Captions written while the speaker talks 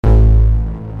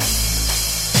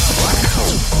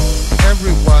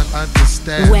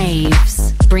understand.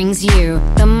 Waves brings you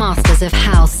the masters of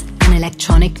house and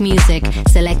electronic music,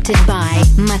 selected by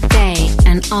Mattei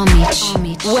and Omich.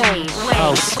 Waves.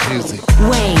 House music.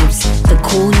 Waves, the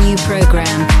cool new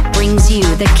program, brings you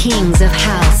the kings of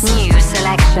house. New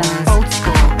selections, old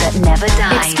school that never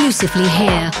dies. Exclusively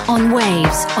here on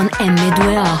Waves on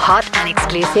m2o. Hot and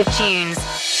exclusive tunes.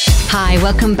 Hi,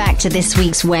 welcome back to this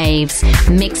week's Waves,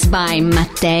 mixed by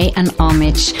Mattei and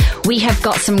Omich. We have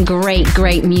got some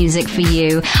great music for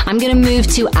you. I'm going to move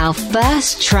to our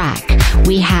first track.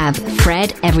 We have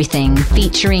Fred Everything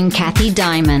featuring Kathy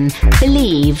Diamond,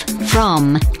 Believe,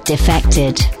 from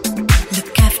Defected.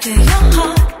 Look after your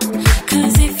heart,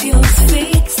 'cause if yours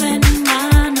fades, then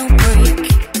mine will break.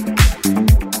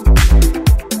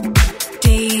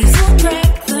 Days will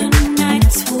drag, the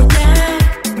nights will die.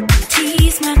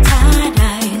 Tease my tired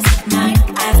eyes, night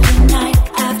after night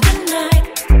after night.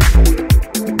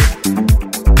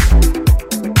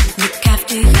 Look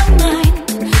after your mind,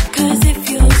 'cause if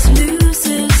yours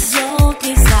loses all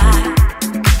desire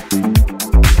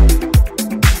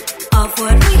of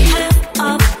what we have,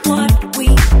 of what we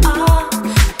are,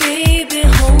 baby,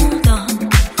 hold on.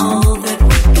 All that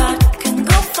we got can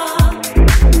go far.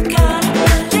 Gotta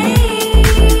believe.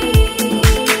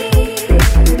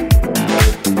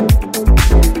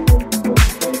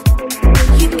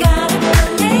 You gotta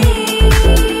believe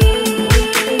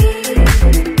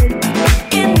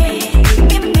in me,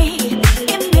 in me,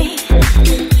 in me,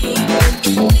 in me,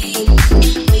 in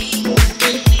me.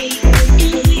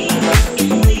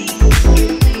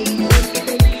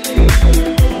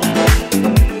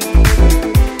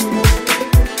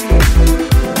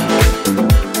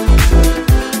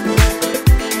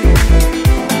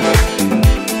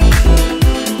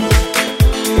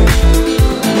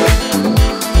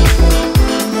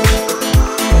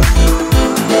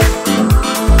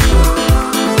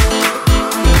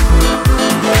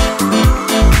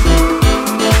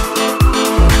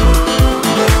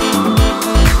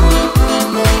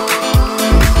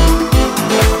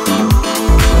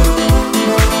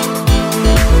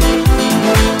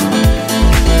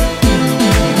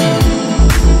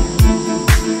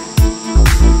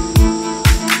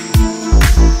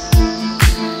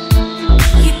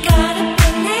 You gotta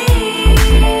believe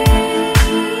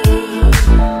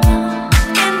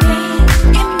in me,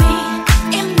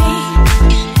 in me,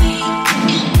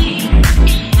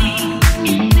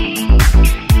 in me,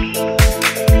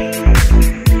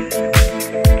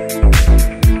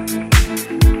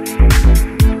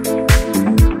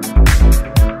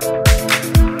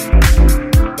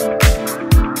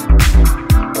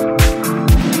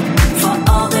 for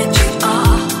all that you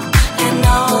are and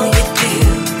all you do.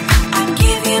 I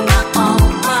give you my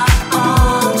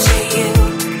all to you.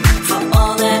 For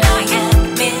all that I am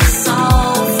is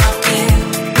all from you.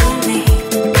 Believe,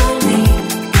 believe,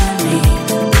 believe,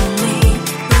 believe,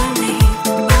 believe,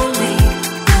 believe,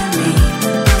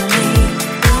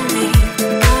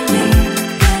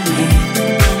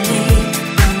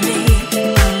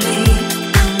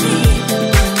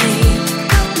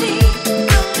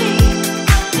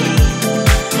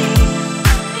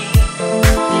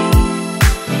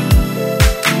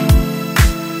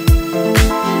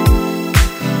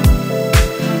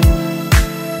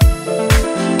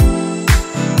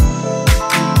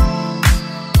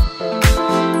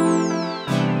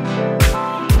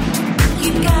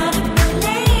 you gotta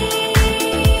believe.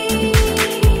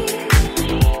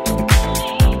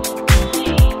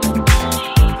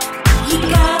 You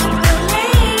gotta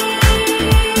believe.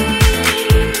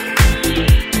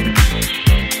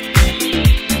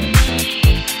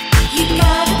 You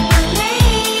gotta believe.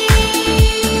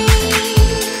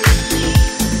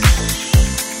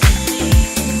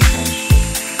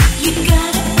 You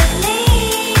gotta believe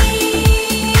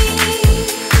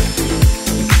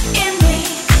in me,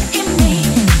 in me,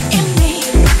 in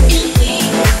me,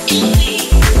 in me,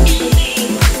 in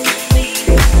me,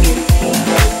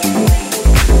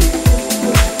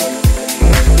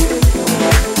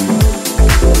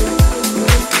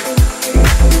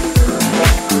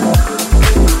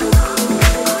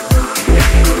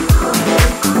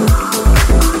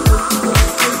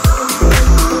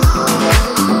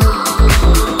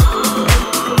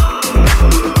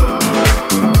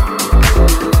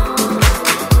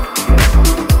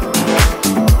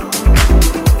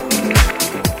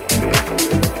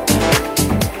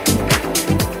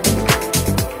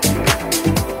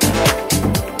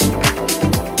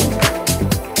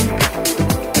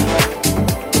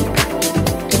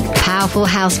 Powerful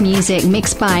house music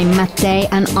mixed by Mattei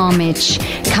and Omich.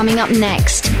 Coming up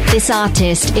next, This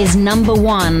artist is number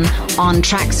 1 on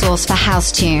Tracksource for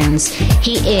House Tunes.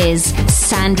 He is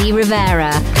Sandy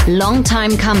Rivera, long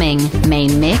time coming,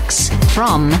 main mix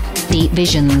from Deep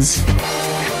Visions.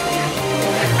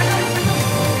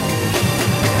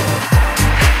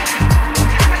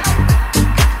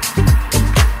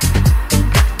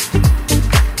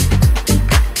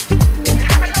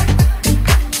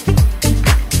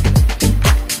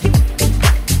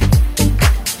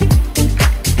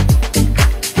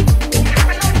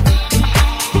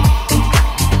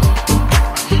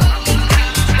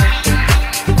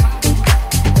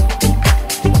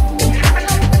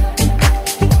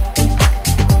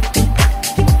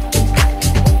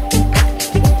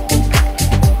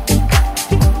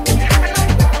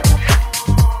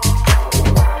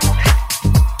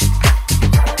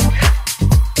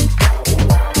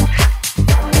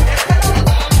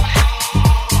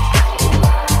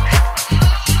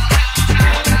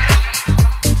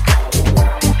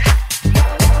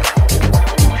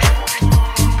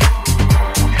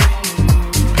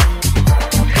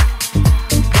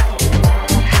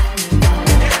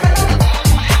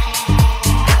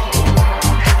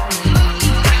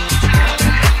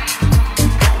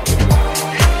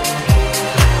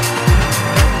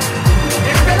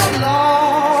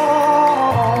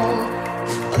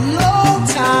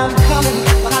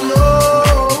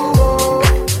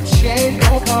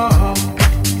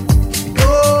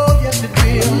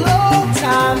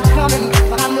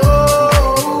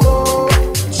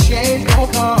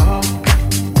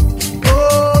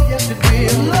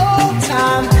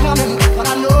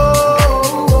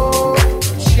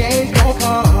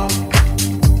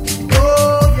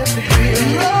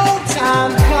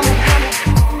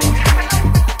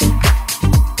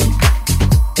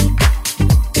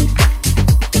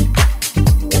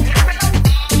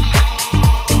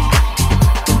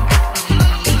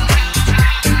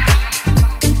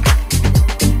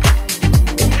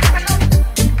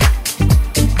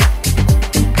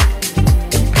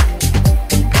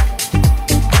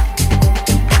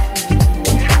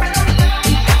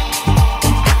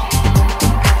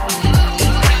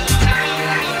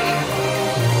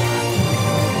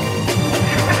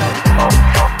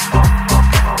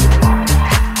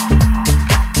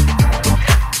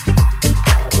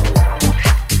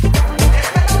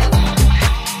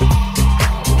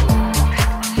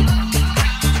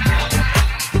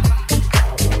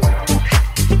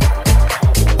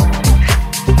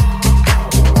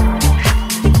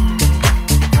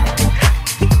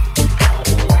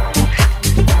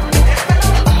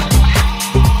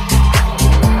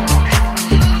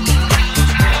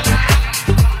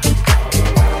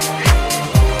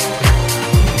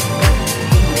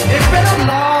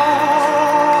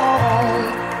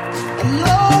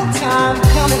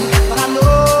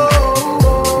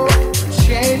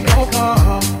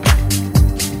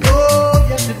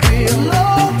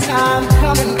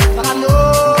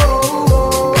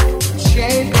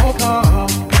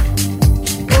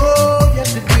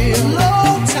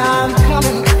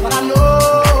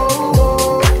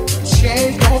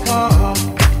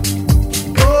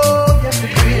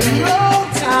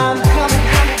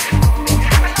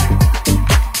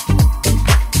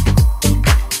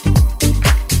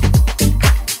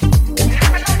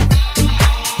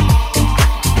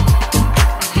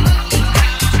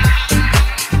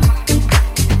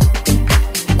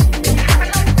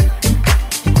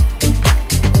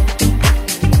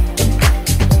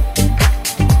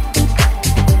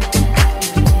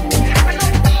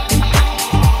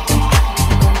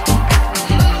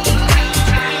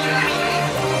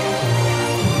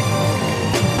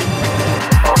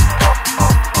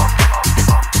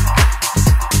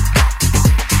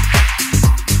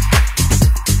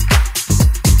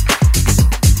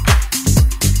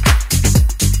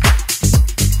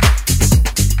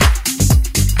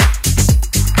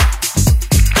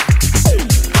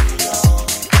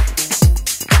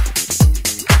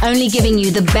 Only giving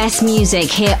you the best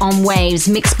music here on Waves,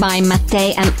 mixed by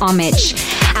Mattei and Omich.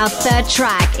 Our third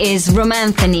track is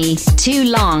Romanthony, Too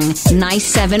Long, Nice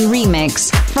 7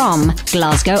 remix from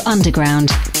Glasgow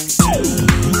Underground.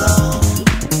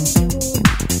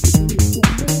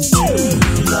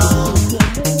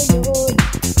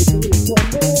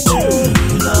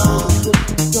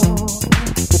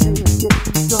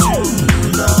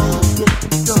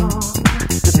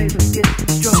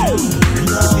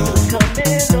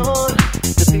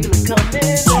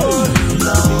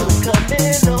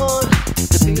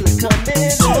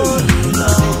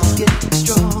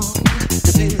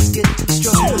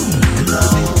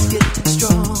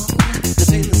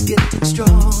 Strong.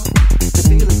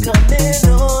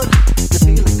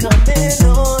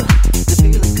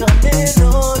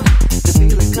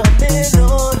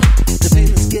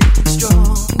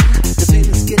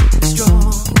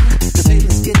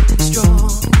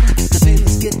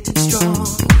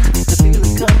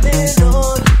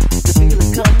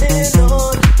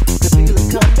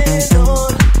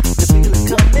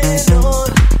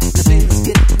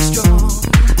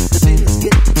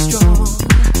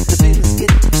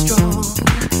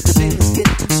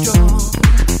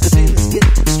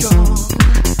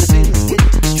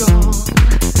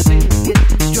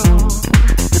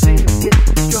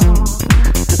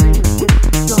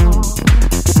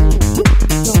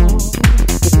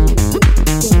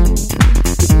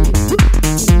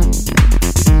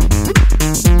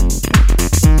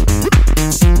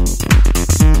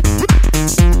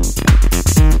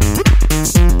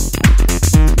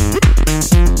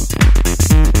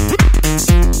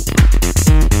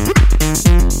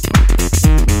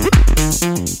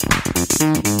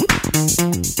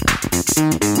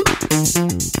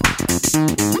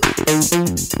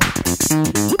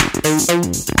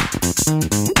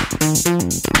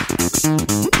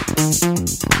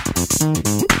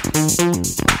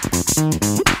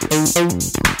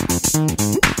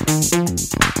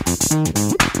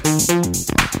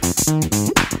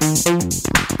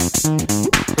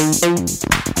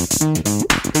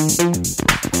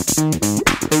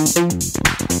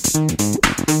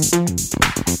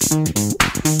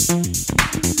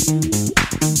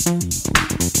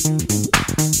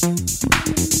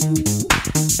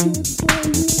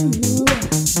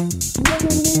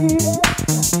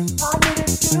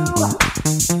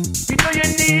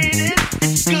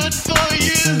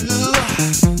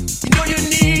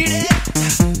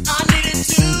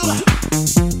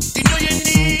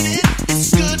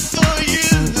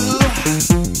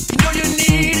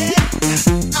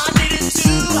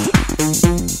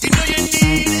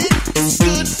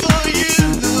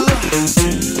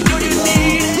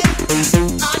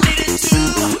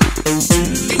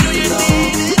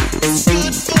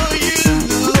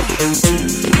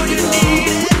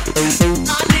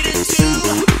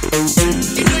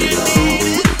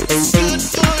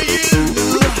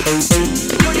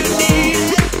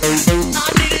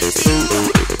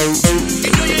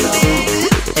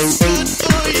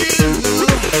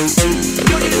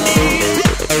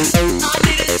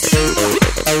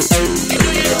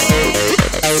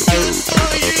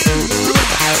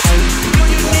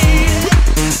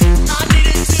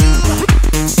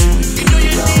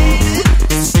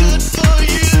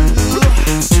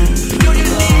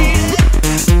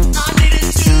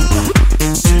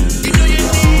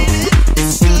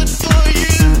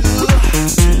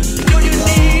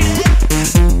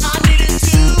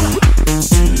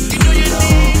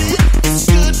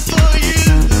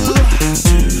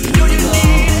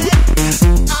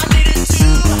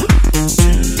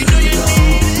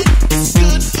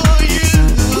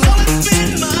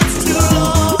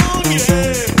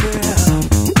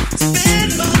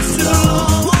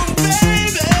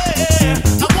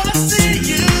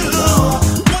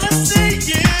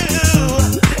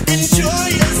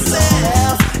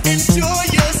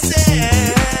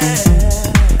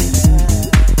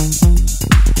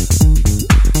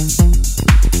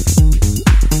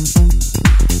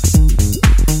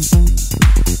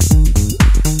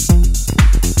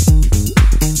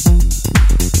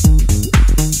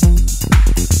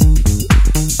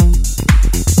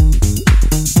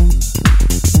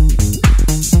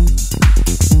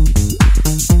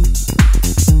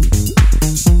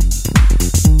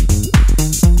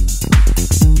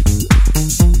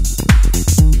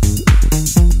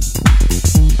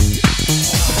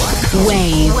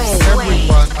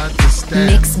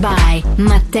 Mixed by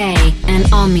Mattei and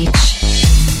Omich.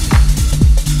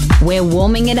 We're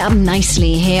warming it up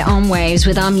nicely here on Waves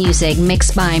with our music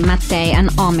mixed by Mattei and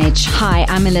Omich. Hi,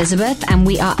 I'm Elizabeth and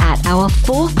we are at our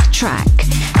fourth track,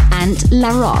 and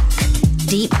La Rock,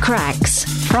 Deep Cracks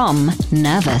from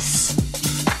Nervous.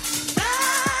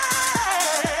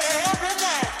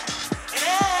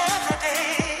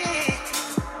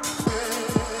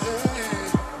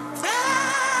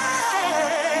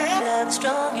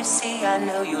 Strong, you see, I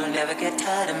know you'll never get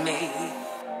tired of me.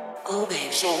 Oh,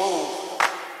 baby, so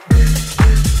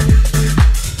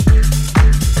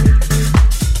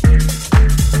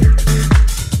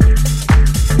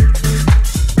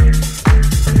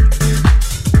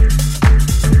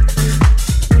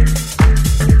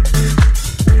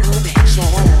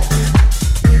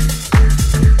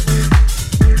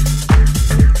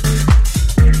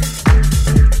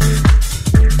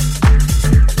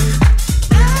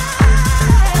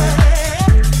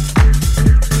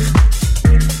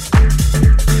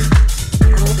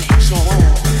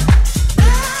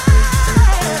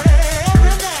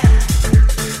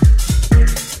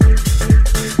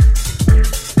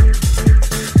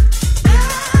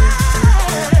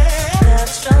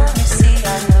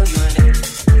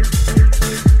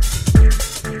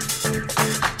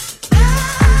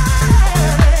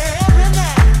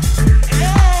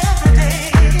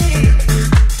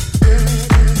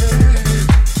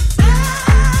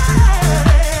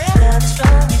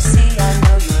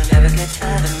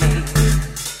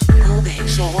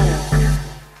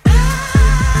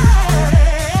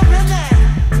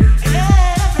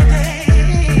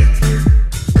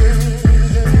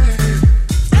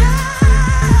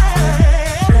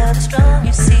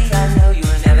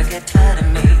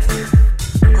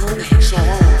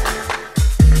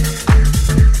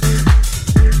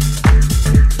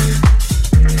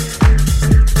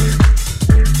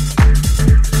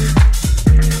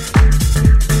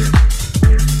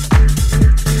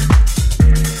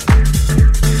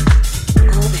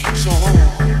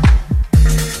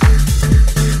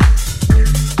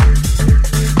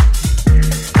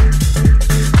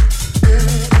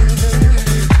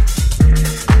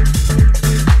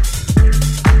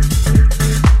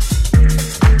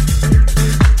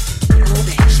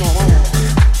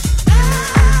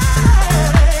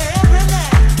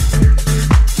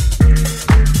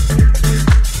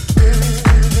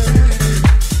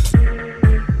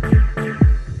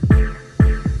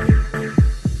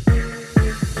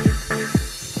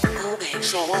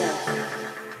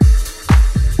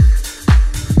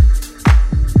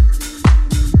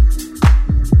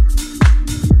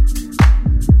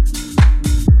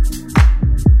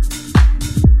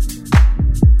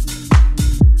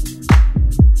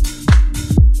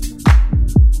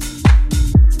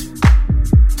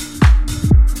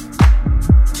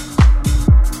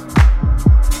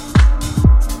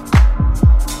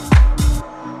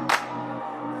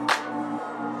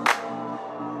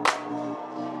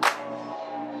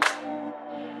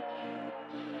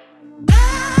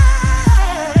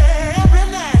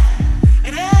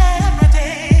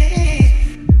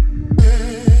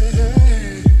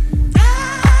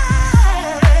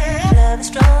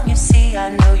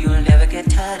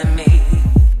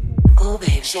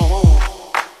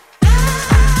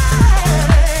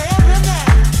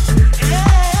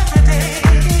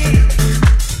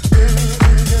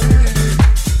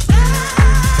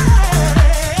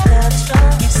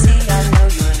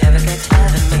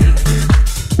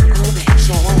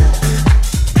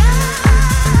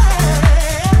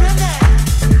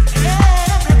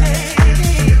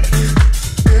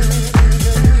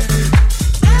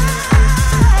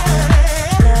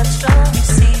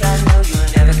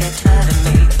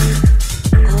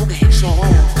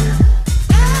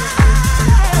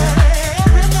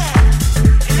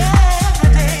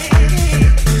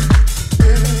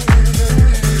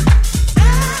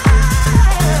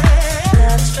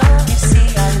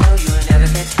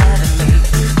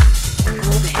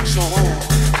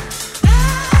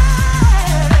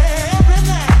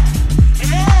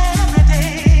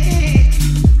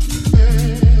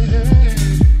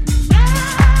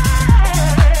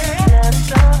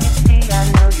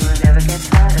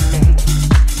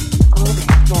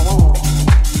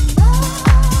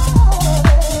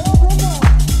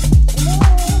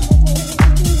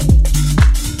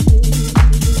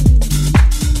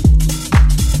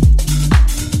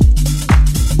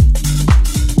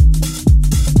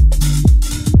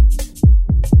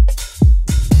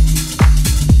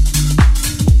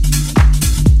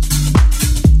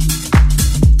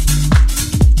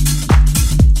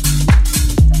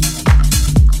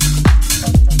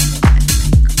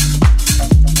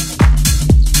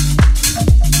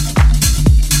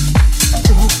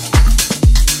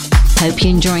hope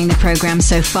you're enjoying the program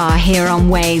so far here on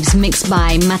Waves, mixed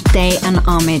by Mattei and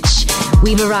Omich.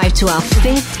 We've arrived to our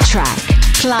fifth track.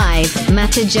 Clive,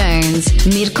 Mattei Jones,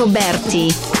 Mirko Berti,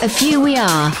 A Few We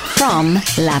Are, from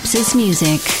Lapsus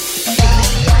Music.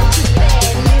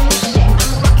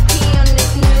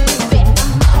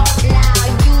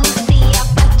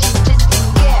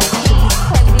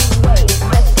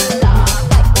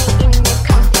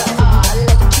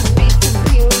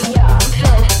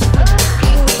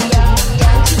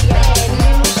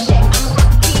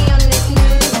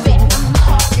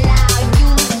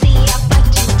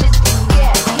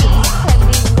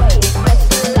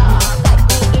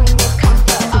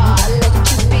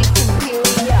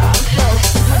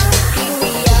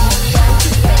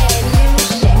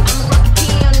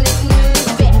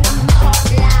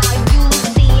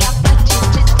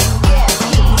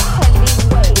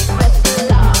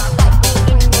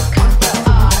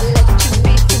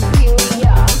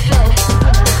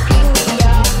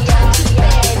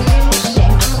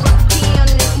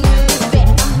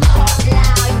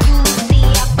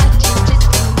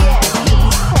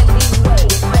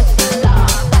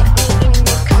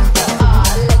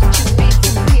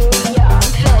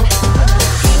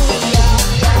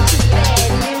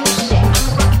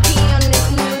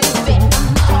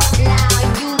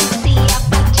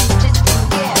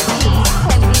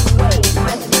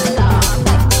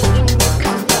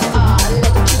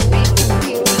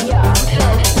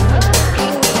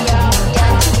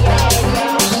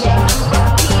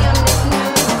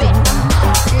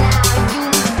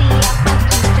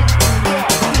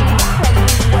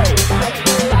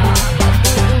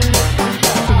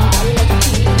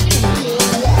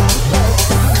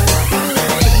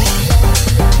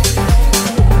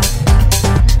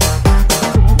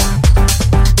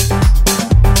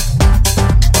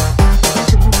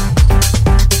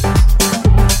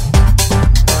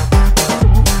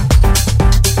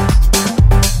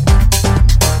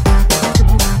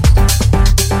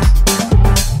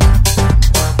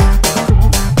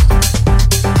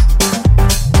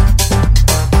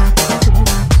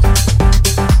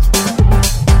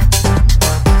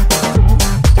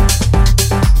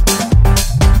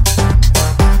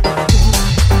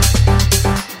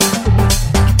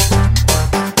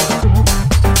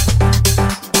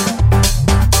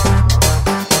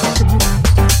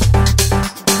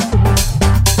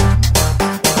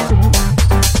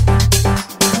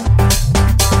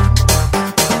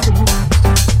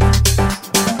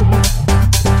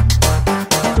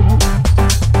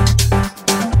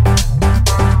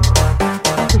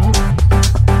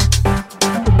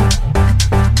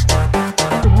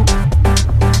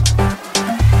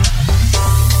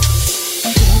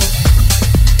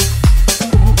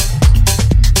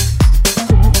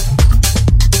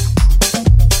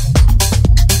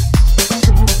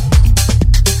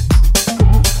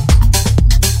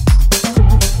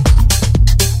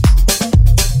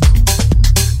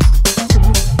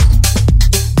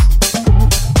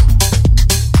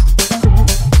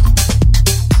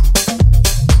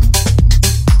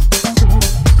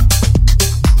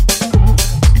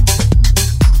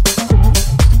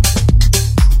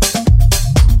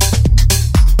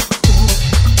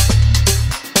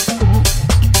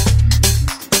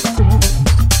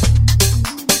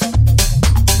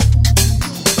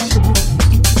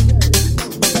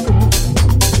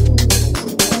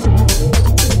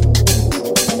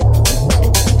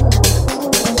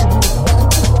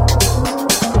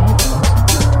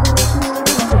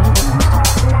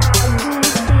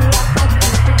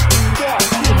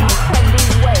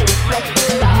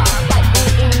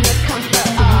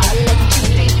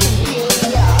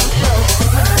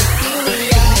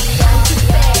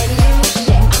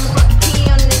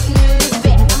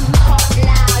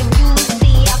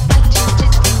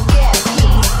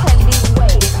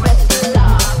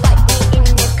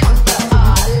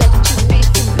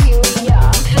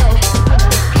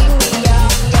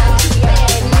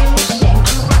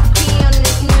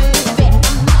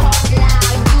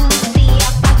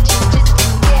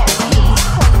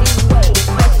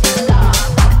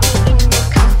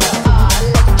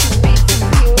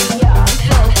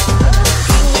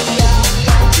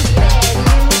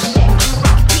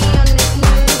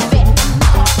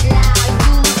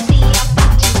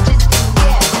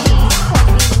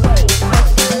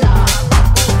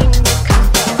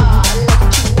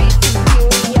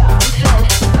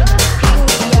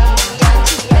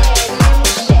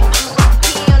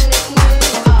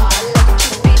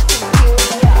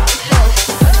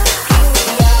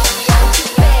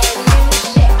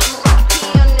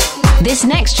 This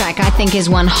next track I think is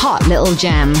one hot little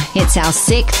gem. It's our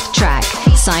sixth track,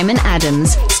 Simon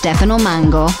Adams, Stefano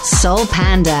Mango, Soul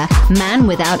Panda, Man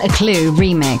Without a Clue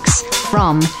remix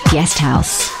from Guest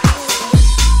House.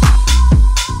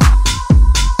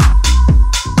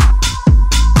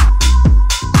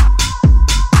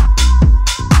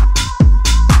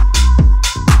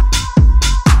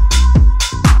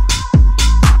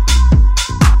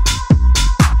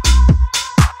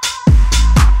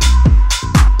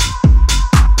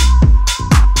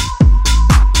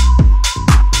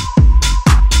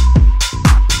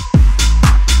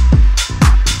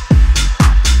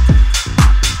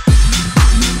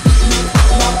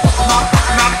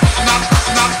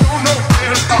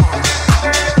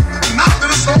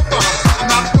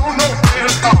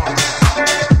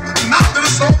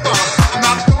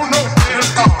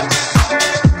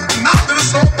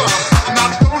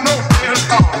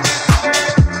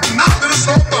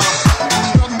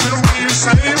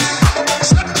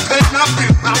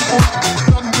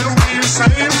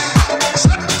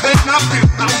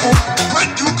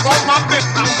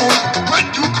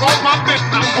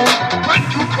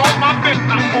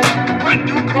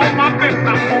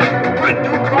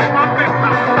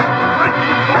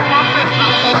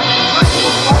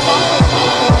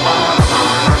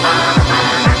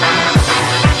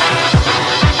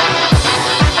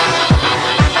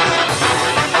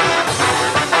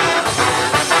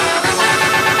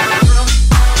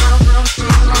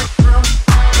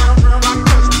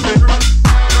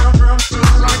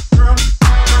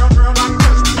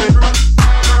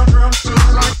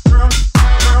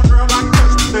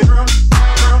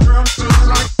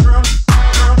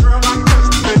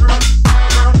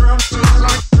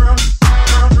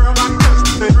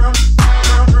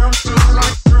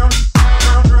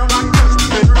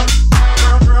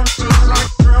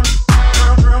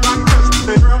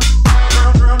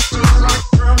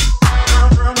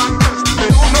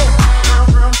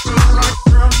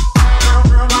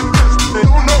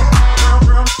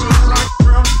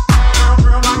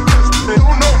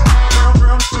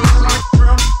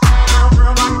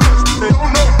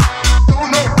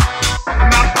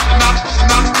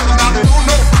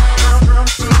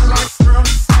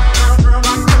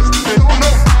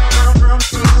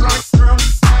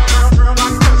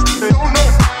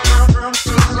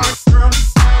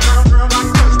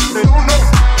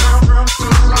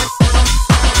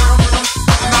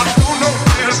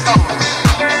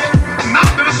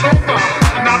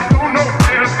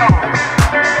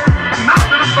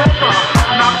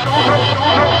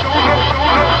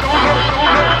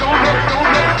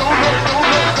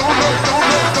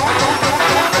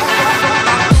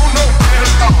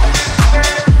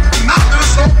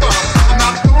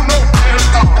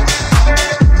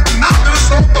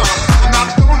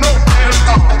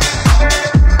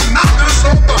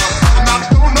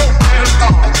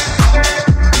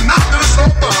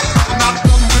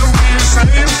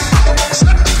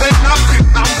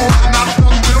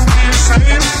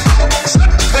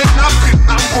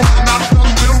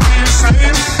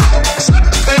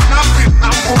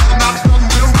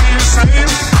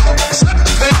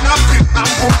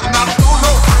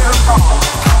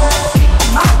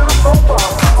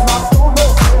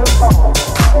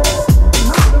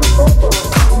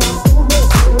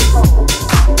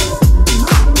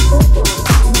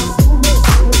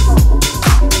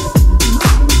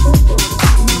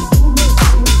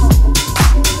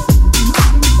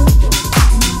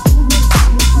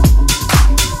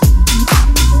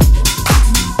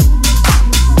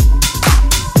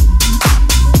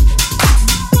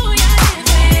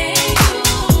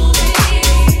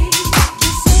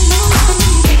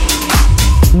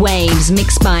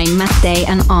 Mixed by Mattei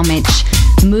and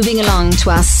Omich. Moving along to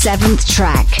our 7th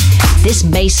track. This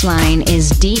bass line is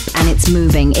deep and it's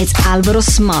moving. It's Alvaro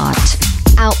Smart,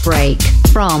 Outbreak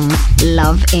from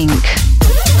Love Inc.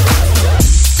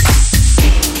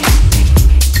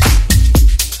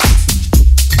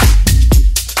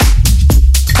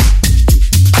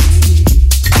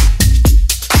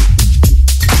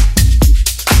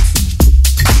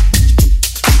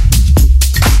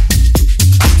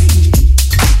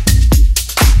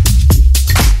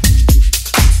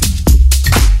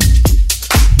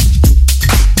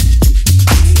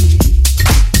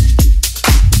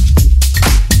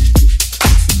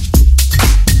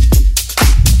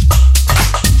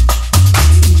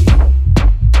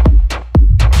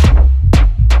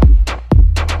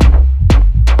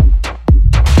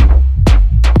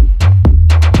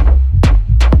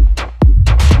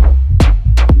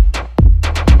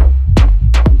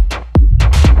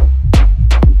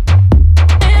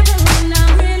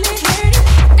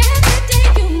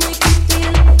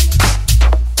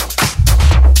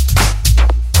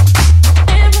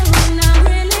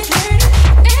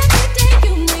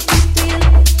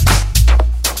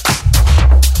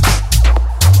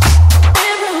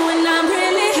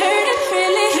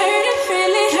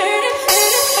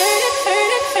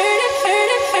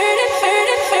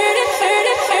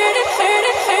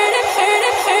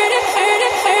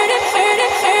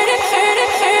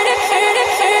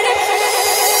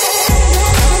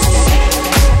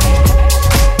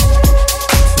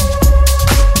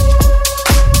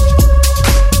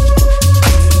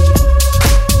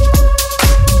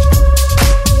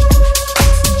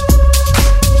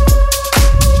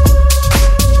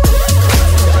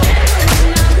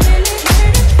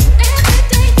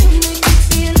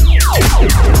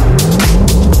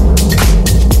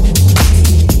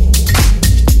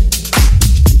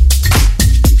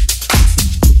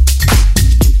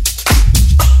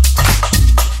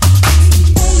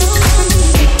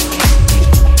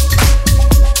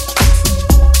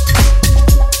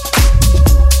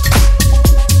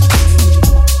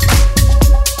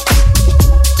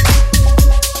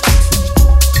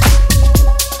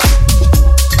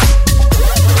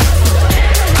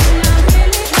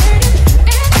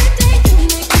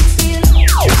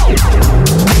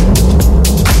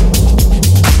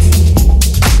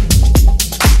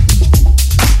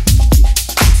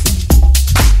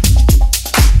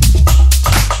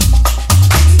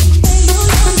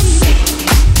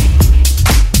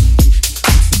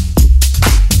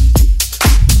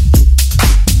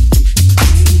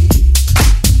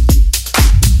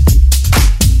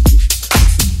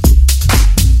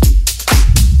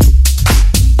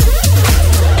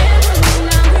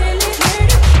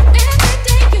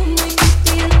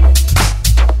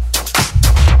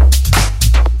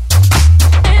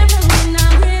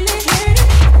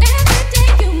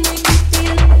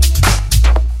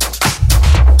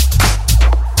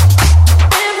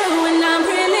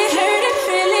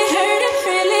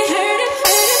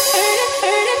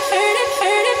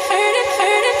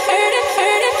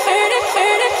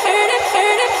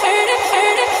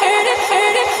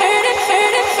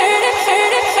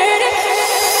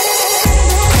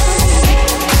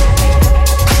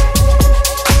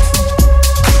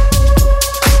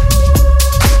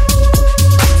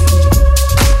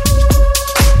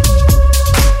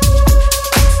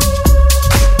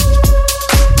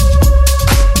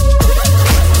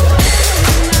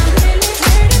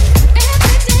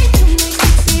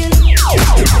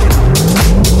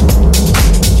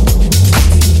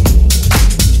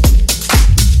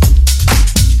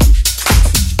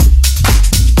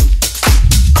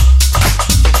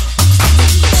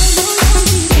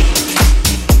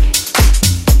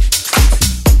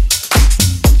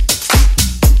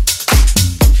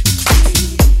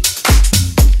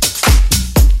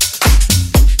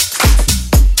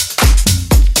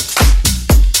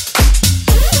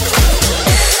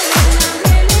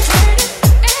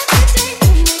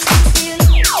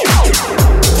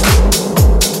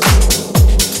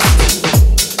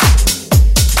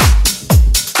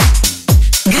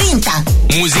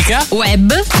 Musica, web,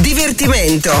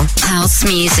 divertimento, house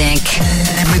music.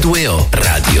 M2o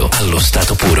Radio allo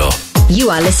stato puro. You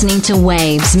are listening to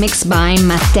Waves, mixed by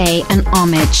Mattei and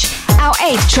Omich. Our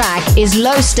 8th track is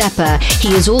Low Stepper.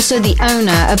 He is also the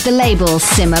owner of the label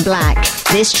Simmer Black.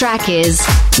 This track is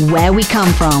Where We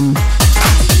Come From.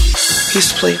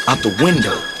 He's playing out the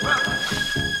window.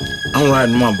 I'm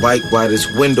riding my bike by this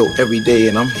window every day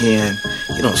and I'm hearing,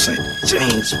 you know what I'm saying,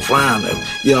 James Brown,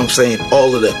 you know what I'm saying,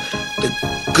 all of the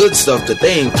good stuff that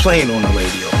they ain't playing on the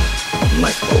radio. I'm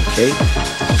like, okay,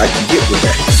 I can get with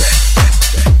that.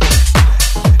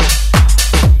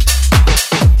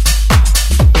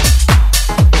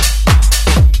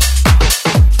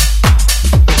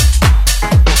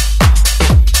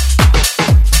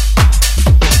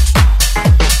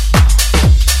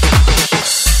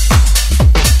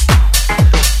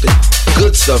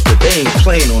 Stuff that they ain't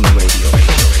playing on the radio.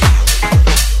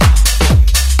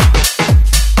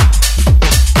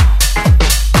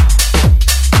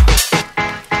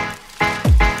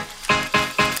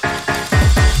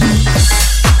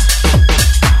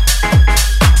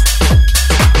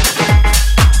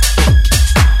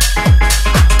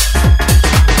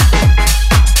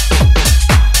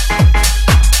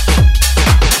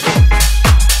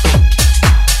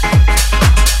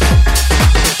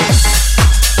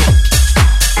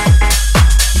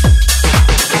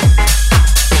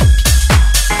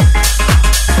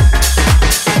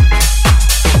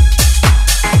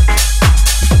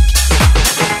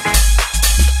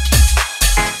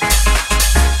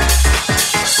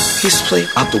 Play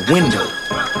out the window.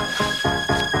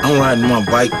 I'm riding my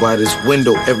bike by this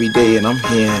window every day and I'm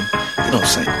hearing, you know what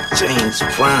I'm saying, James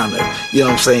Brown, you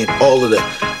know what I'm saying, all of the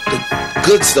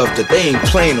good stuff that they ain't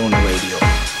playing on the radio.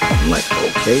 I'm like,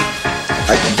 okay,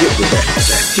 I can get with that.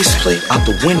 He's playing out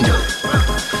the window.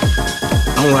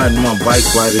 I'm riding my bike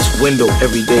by this window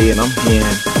every day and I'm hearing,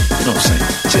 you know what I'm saying,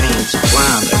 James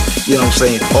Brown, you know what I'm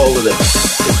saying, all of the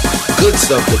good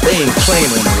stuff that they ain't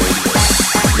playing on the radio.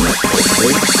 I'm like,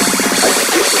 okay.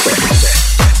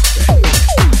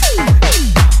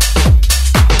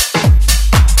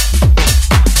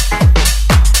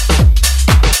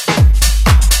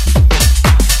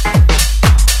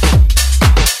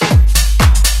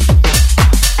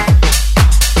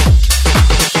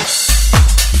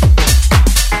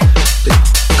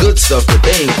 Good stuff that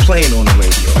they ain't playing on the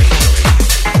radio.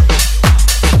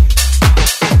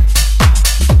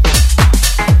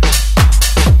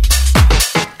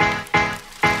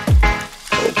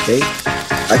 Okay,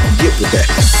 I can get with that.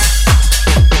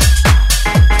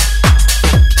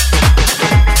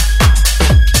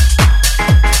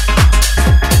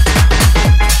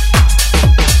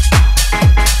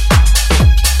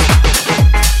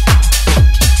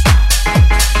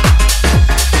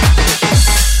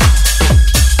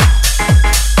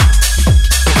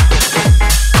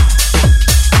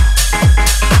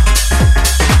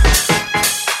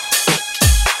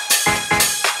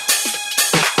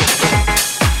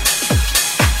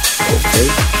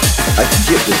 I can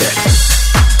get with that.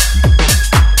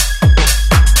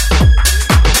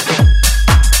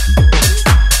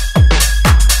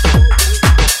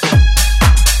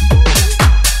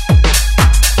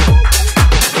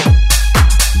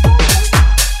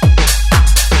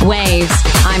 Waves,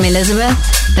 I'm Elizabeth.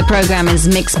 The program is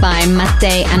mixed by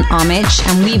Mattei and Omich,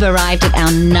 and we've arrived at our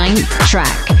 9th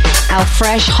track. Our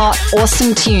fresh, hot,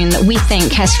 awesome tune that we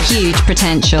think has huge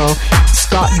potential.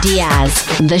 Scott Diaz,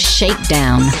 The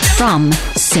Shakedown, from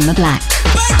Simmer Black.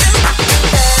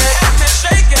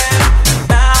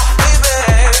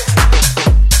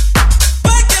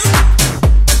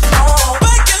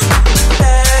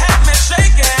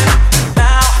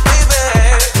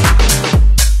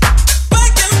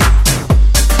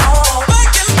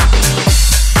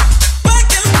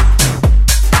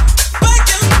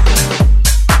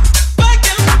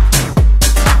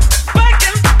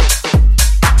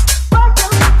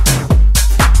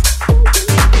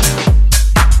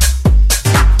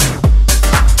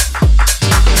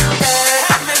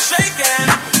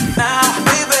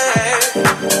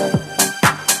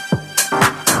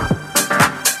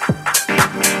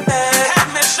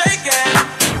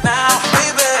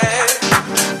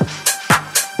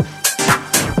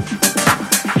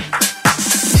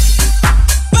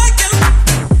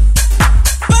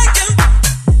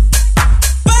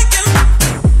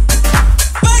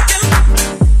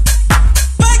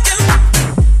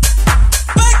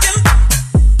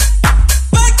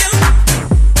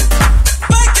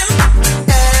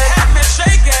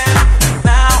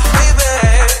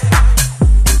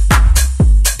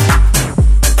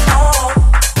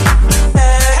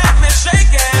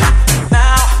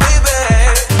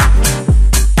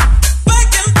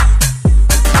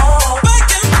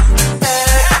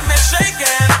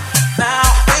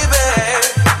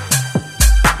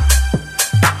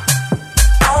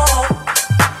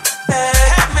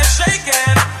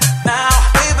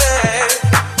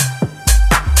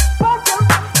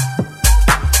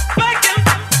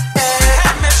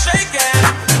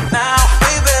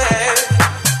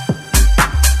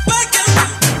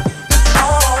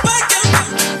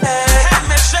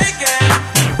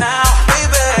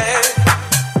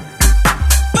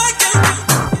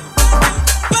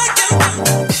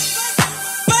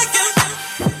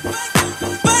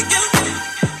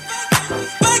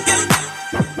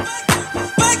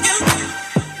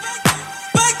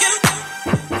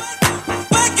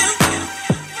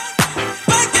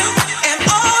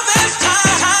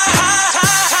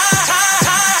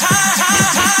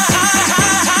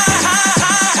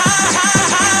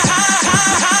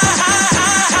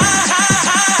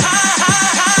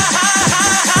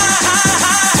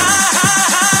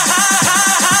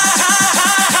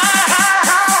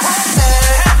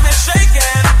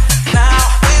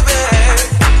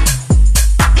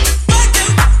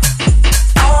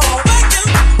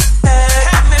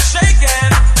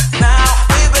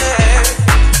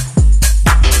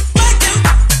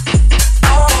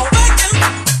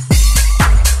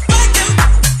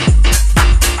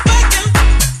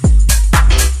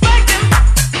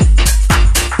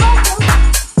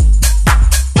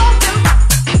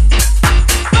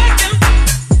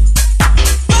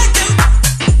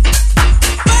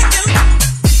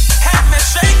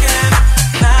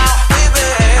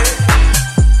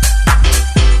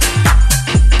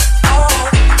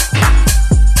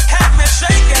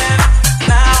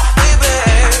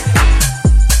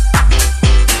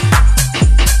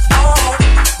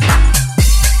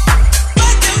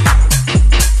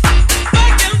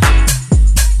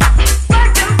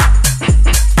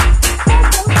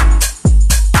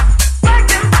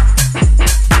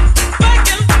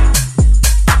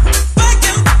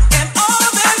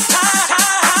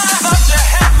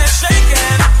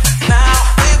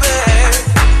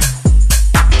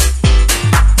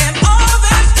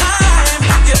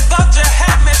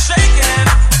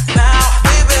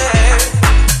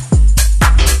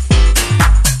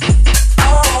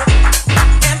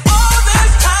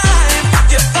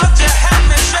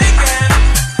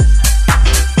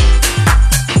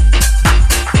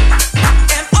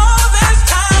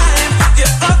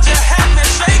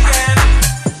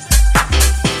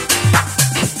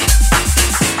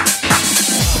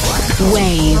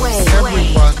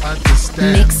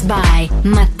 Mixed by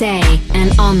Mattei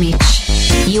and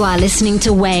Omich. You are listening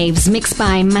to Waves, mixed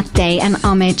by Mattei and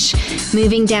Omich.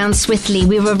 Moving down swiftly,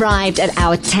 we've arrived at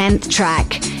our 10th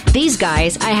track. These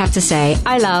guys, I have to say,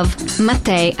 I love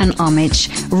Mattei and Omich.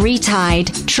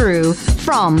 Retied True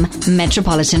from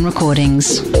Metropolitan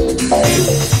Recordings.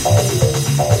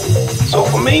 So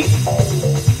for me,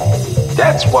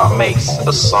 that's what makes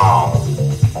a song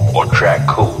or track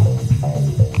cool,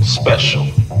 special,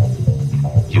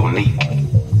 unique.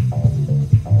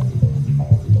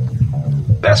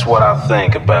 That's what I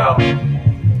think about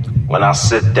when I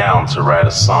sit down to write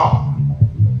a song.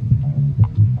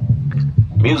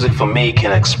 Music for me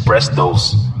can express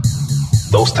those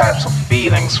types of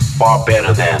feelings far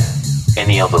better than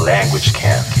any other language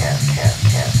can.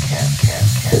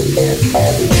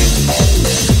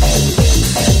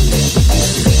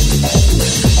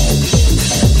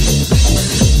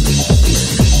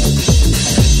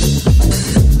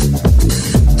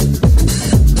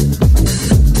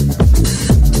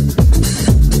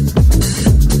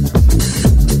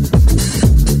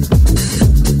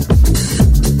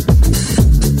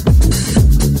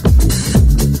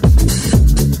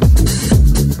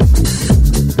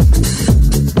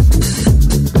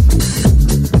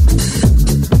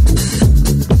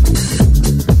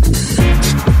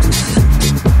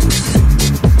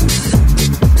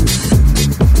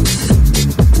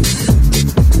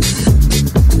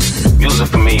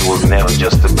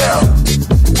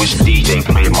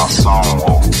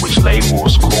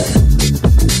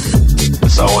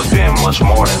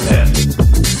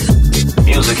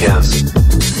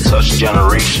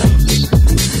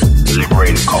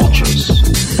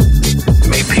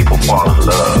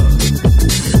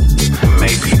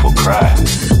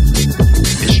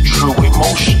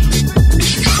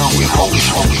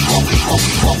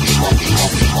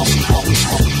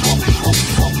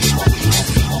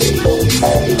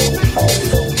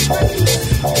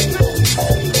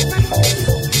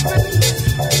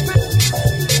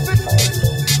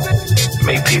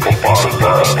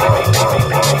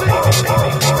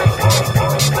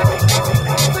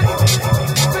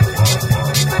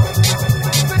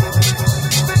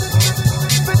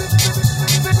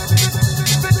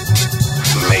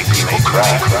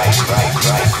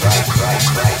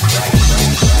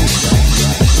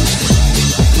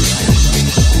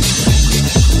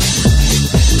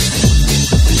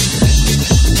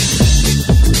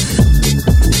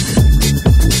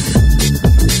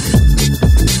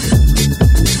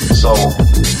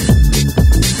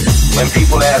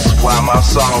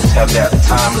 Songs have that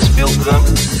timeless feel to them.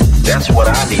 That's what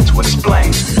I need to explain.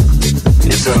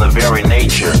 It's in the very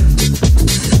nature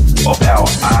of how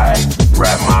I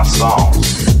write my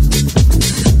songs,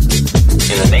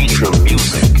 in the nature of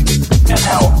music and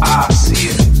how I see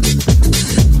it.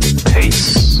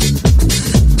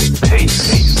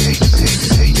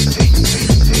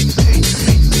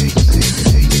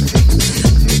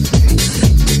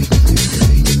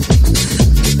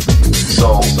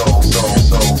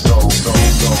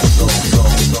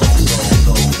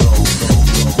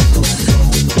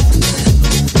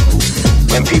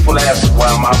 When people ask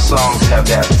why my songs have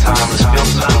that timeless feel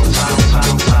to them,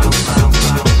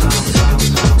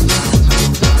 that's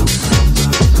what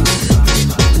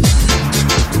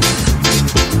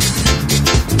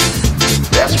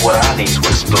I need to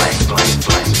explain.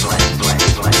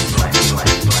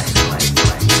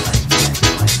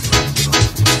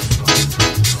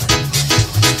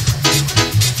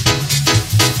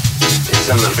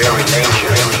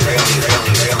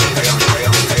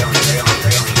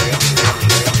 in the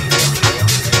very nature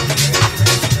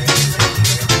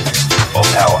of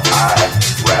how I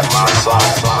rap my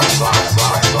songs. In the nature of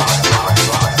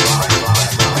music and how I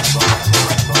see it.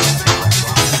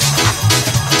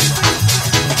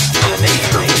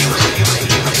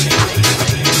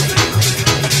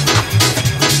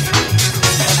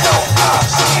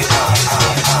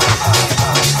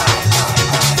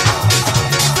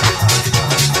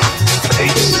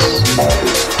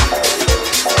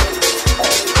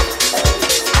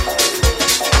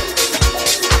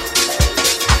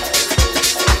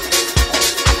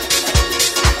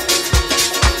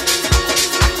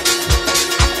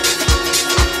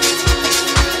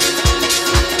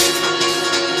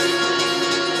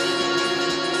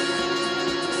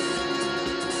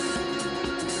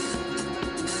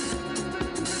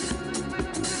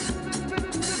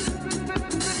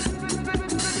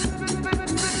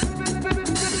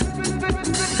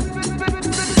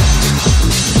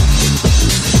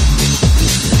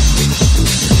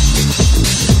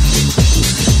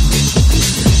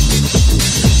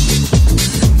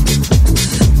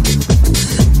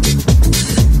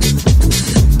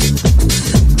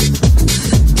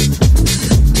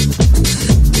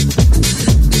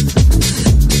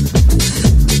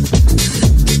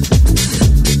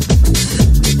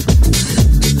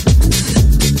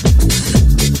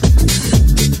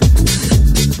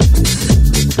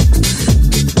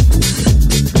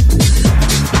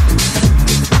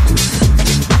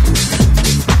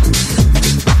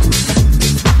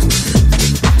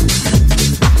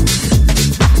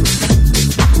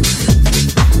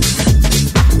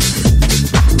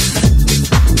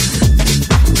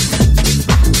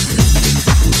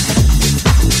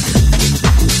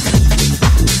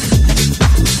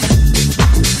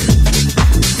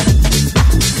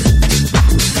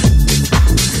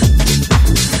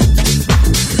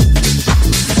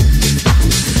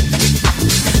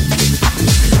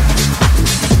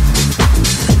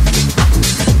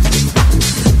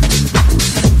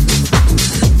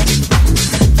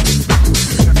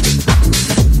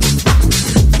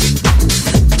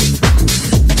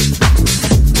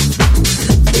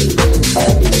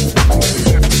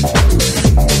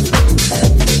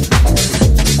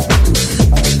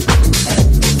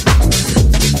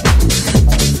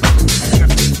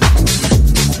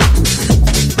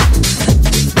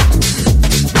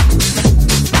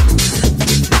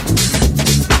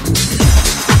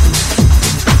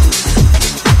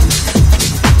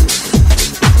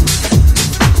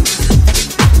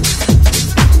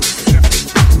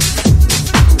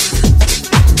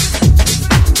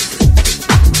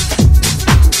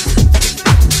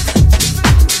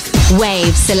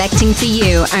 selecting for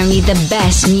you only the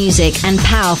best music and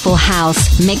powerful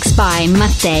house mixed by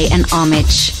Mattei and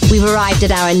Omich. We've arrived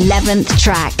at our 11th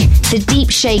track, the Deep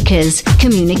Shakers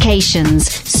Communications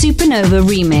Supernova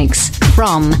Remix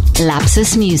from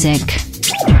Lapsus Music.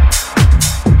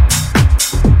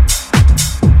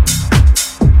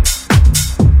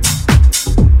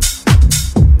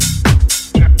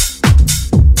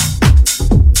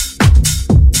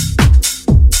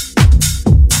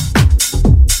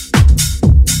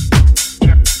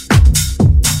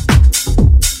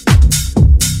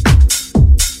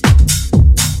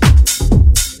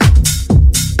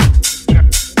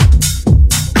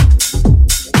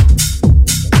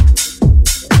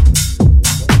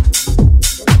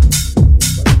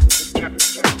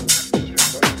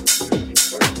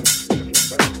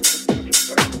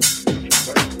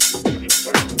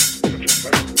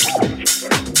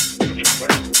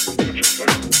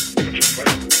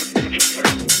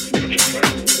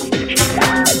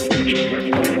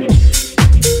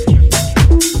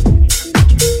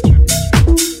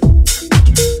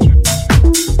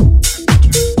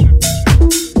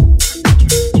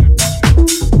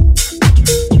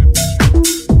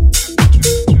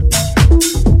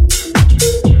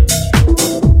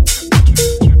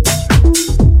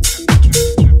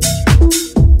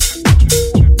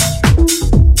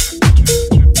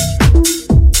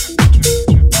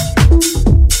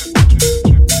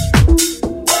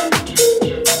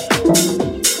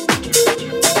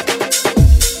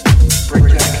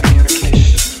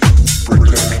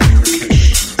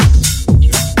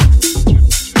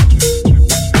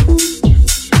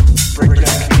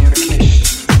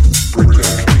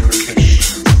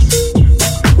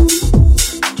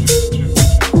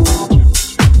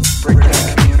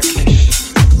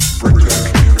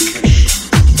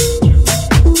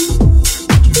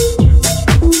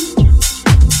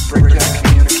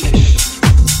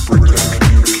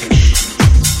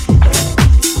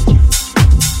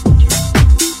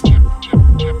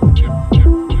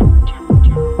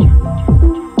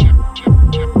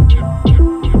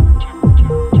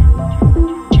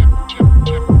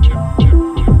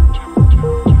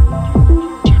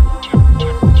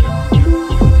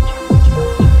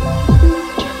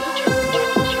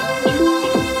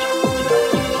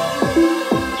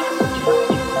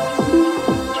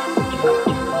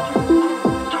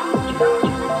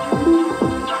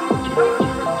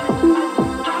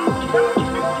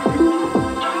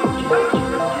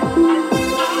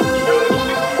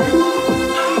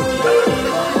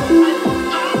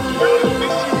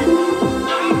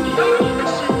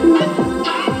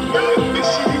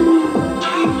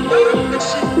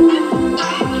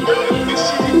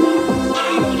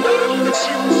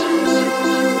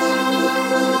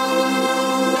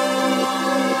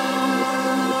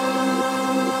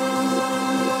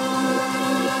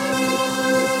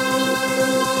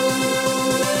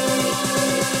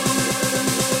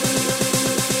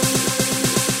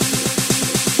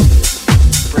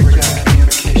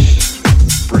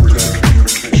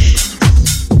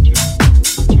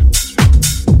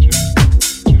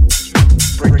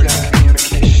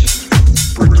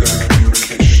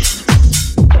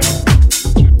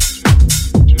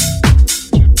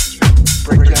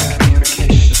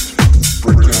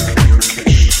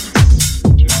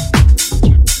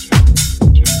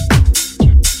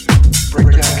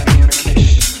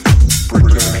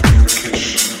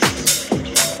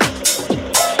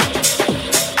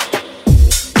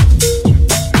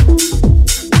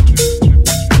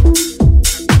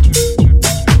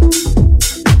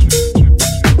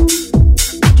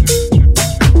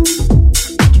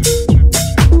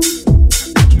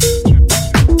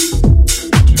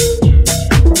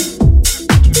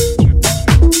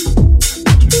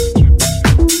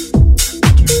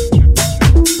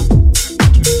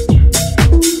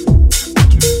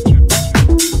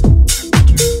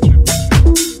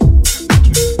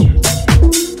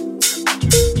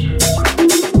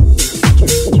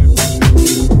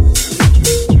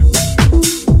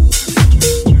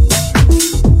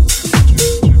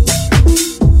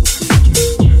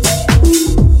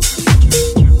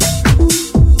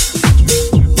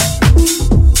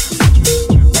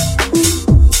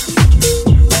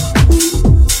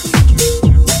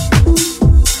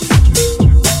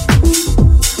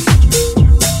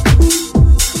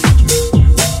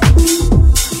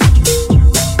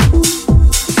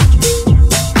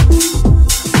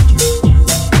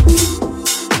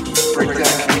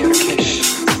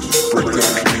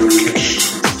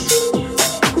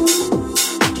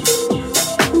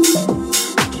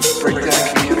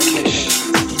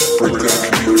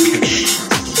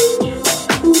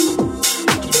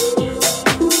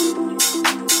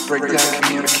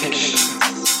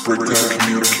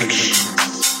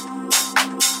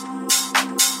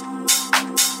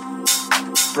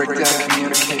 Breakdown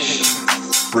communication.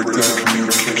 Breakdown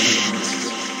communication.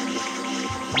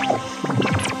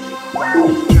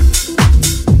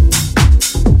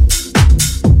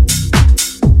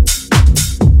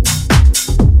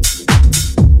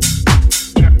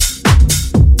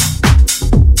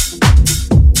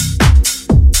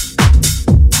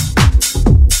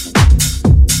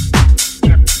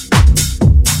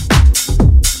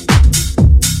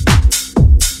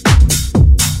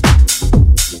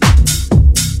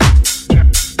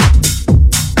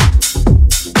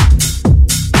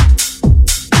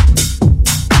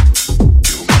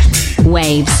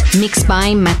 Mixed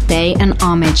by Mattei and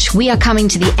Omich. We are coming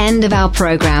to the end of our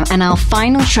program, and our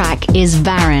final track is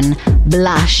Varen,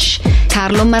 Blush,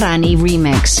 Carlo Marani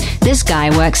remix. This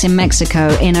guy works in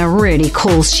Mexico in a really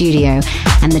cool studio,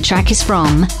 and the track is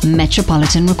from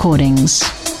Metropolitan Recordings.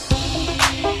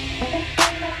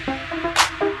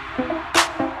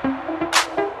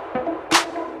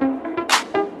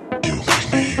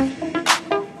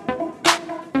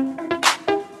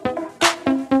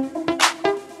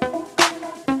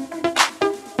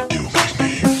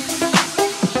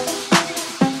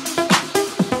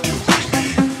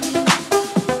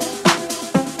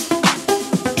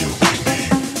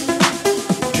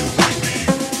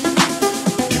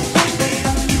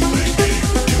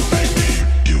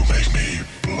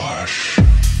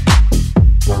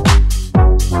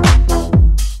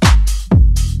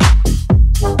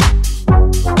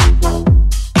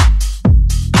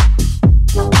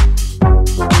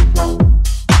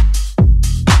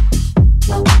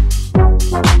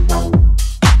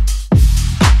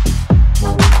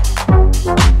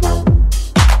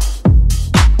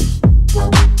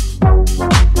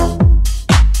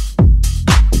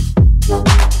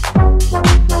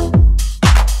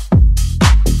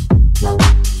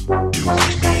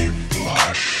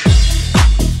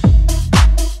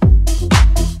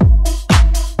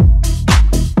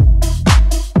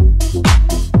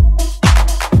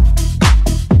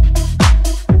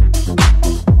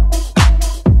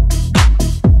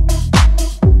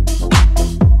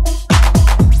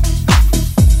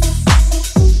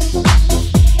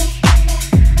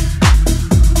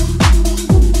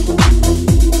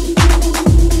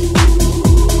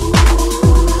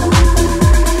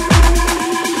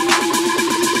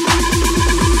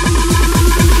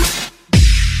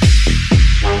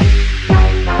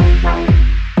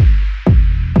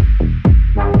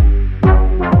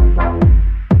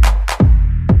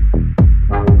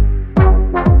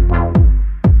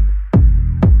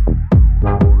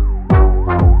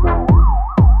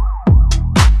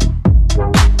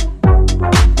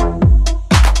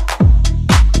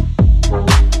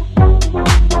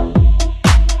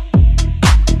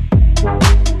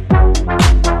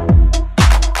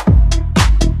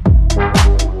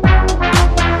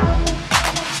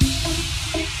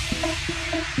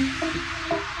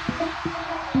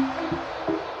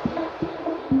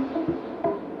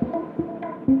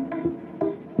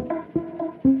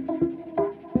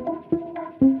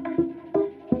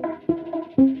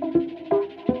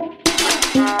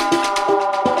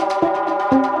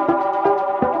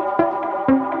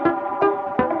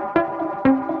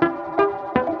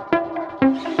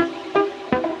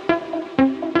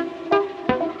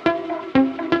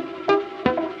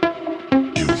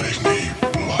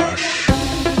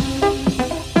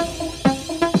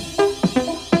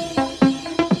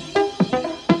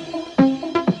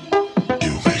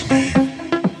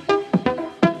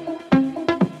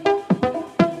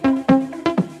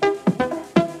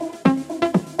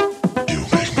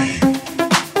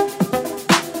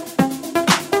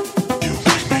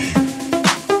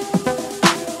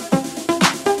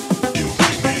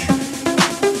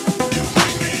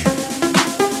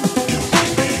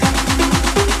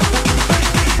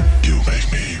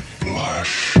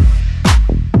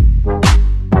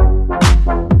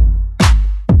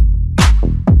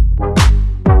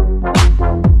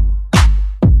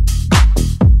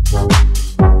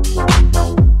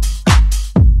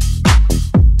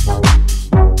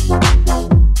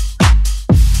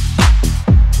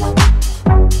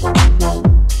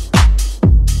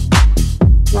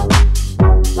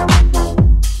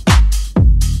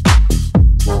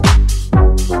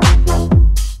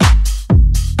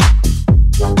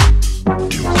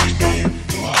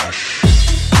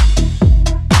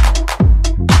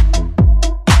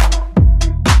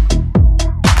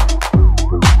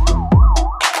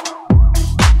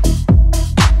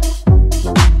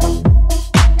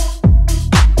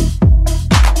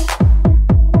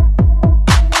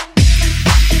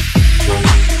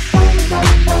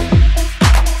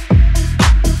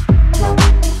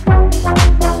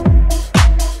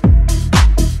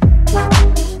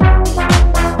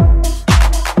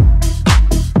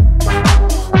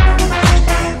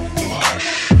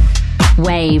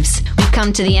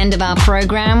 come to the end of our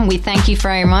program. We thank you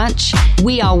very much.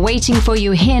 We are waiting for you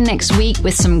here next week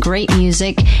with some great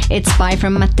music. It's bye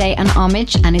from Mattei and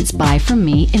Omich, and it's bye from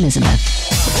me, Elizabeth.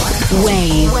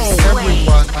 Waves.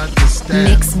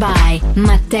 Mixed by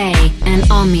Mattei and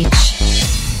Omich.